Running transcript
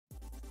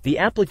The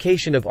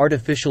application of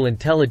artificial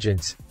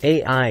intelligence,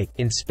 AI,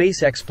 in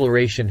space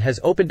exploration has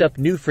opened up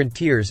new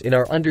frontiers in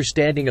our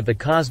understanding of the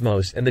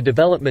cosmos and the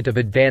development of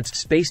advanced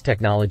space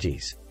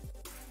technologies.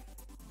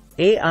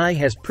 AI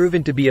has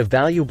proven to be a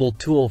valuable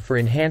tool for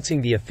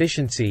enhancing the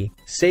efficiency,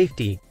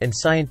 safety, and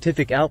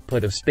scientific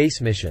output of space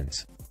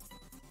missions.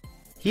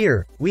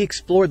 Here, we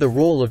explore the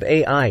role of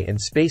AI in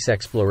space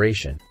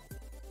exploration.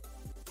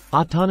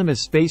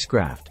 Autonomous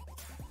spacecraft.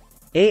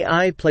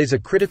 AI plays a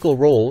critical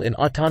role in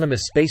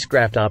autonomous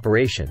spacecraft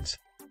operations.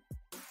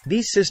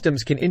 These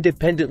systems can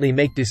independently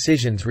make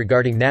decisions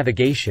regarding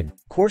navigation,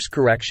 course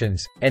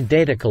corrections, and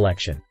data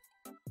collection.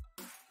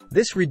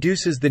 This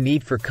reduces the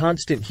need for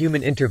constant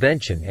human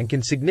intervention and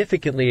can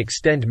significantly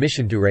extend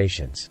mission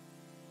durations.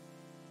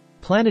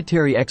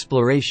 Planetary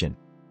exploration.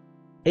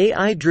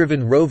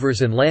 AI-driven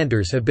rovers and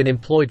landers have been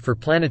employed for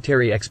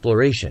planetary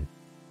exploration.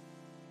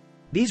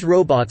 These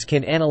robots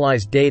can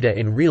analyze data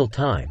in real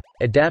time,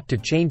 adapt to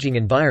changing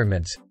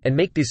environments, and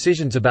make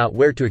decisions about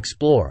where to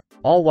explore,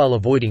 all while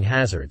avoiding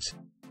hazards.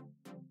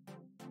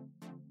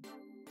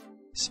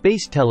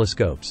 Space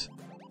telescopes.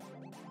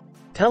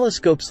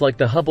 Telescopes like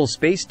the Hubble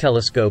Space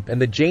Telescope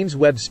and the James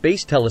Webb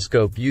Space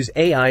Telescope use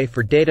AI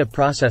for data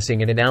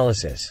processing and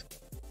analysis.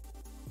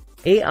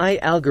 AI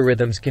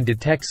algorithms can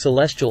detect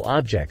celestial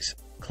objects,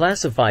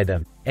 classify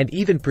them, and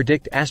even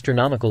predict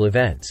astronomical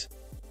events.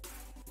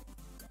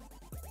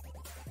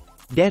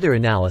 Data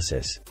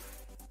analysis.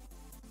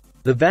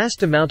 The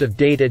vast amount of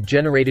data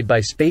generated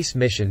by space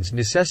missions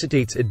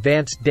necessitates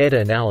advanced data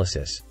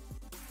analysis.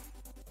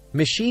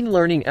 Machine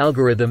learning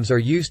algorithms are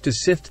used to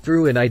sift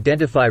through and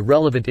identify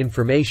relevant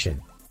information,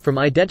 from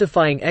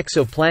identifying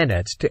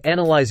exoplanets to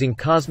analyzing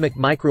cosmic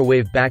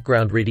microwave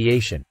background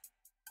radiation.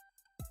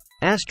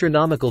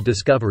 Astronomical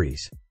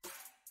discoveries.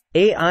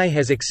 AI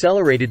has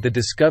accelerated the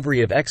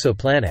discovery of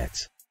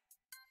exoplanets.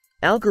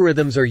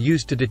 Algorithms are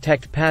used to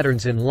detect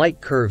patterns in light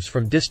curves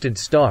from distant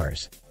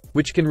stars,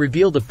 which can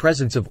reveal the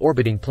presence of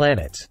orbiting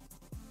planets.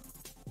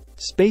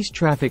 Space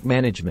traffic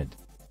management.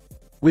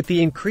 With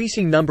the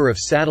increasing number of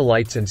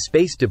satellites and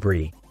space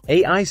debris,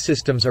 AI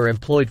systems are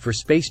employed for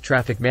space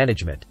traffic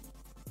management.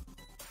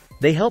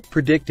 They help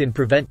predict and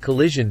prevent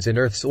collisions in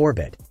Earth's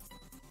orbit.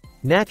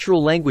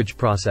 Natural language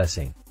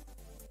processing.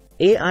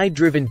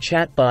 AI-driven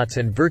chatbots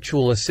and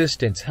virtual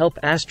assistants help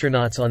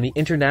astronauts on the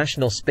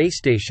International Space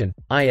Station,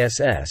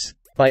 ISS,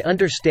 by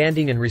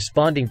understanding and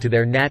responding to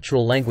their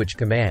natural language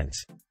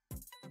commands.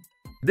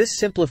 This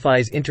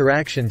simplifies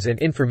interactions and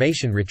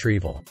information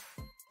retrieval.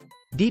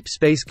 Deep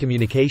space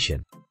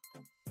communication.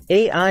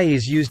 AI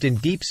is used in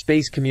deep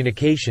space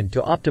communication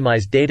to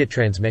optimize data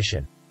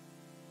transmission.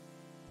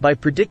 By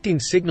predicting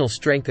signal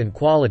strength and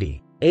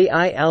quality,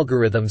 AI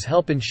algorithms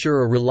help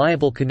ensure a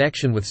reliable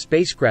connection with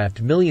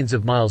spacecraft millions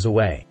of miles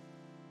away.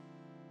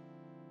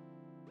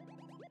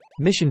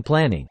 Mission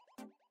planning.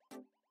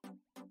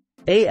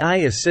 AI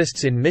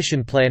assists in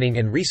mission planning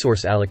and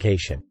resource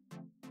allocation.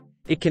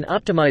 It can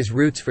optimize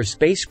routes for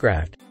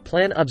spacecraft,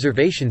 plan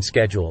observation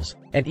schedules,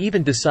 and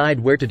even decide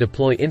where to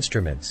deploy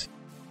instruments.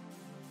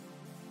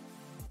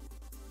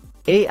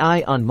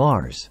 AI on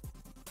Mars.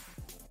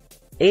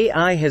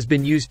 AI has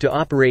been used to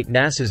operate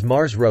NASA's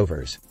Mars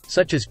rovers,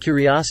 such as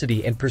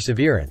Curiosity and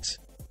Perseverance.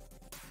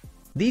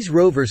 These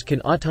rovers can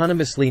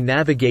autonomously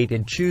navigate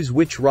and choose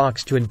which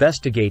rocks to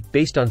investigate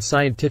based on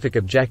scientific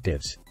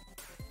objectives.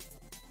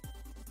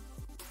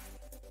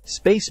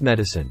 Space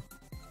medicine.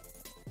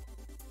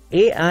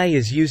 AI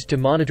is used to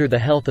monitor the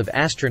health of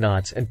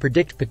astronauts and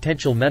predict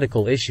potential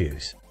medical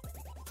issues.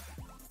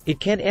 It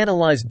can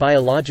analyze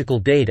biological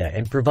data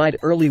and provide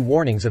early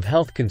warnings of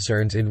health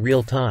concerns in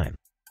real time.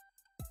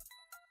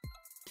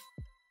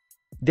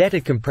 Data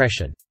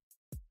compression.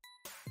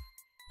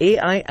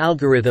 AI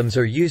algorithms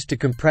are used to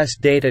compress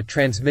data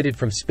transmitted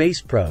from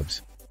space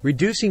probes,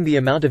 reducing the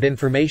amount of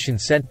information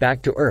sent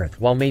back to Earth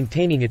while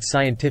maintaining its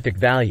scientific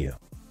value.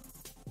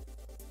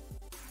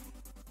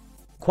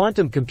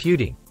 Quantum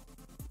computing.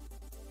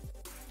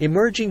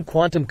 Emerging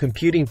quantum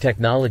computing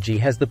technology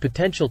has the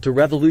potential to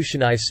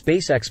revolutionize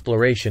space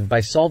exploration by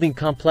solving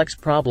complex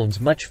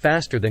problems much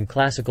faster than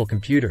classical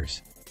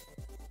computers.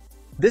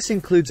 This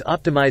includes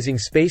optimizing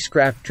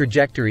spacecraft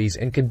trajectories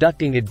and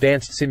conducting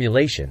advanced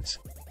simulations.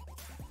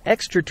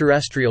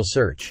 Extraterrestrial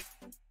search.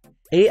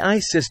 AI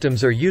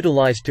systems are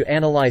utilized to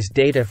analyze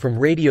data from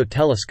radio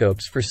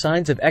telescopes for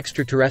signs of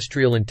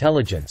extraterrestrial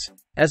intelligence,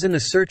 as in the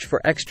Search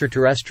for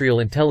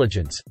Extraterrestrial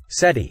Intelligence,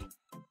 SETI.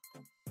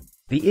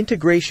 The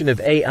integration of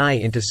AI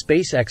into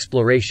space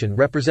exploration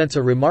represents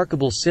a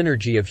remarkable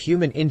synergy of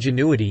human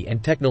ingenuity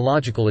and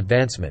technological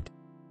advancement.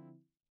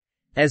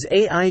 As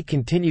AI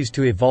continues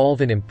to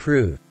evolve and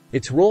improve,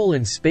 its role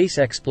in space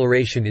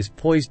exploration is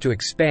poised to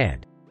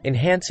expand,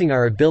 enhancing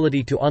our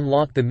ability to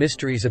unlock the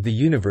mysteries of the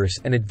universe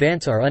and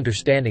advance our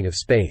understanding of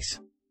space.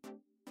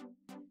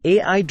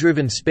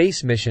 AI-driven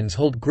space missions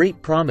hold great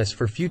promise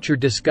for future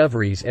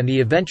discoveries and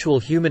the eventual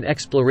human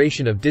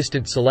exploration of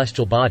distant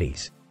celestial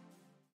bodies.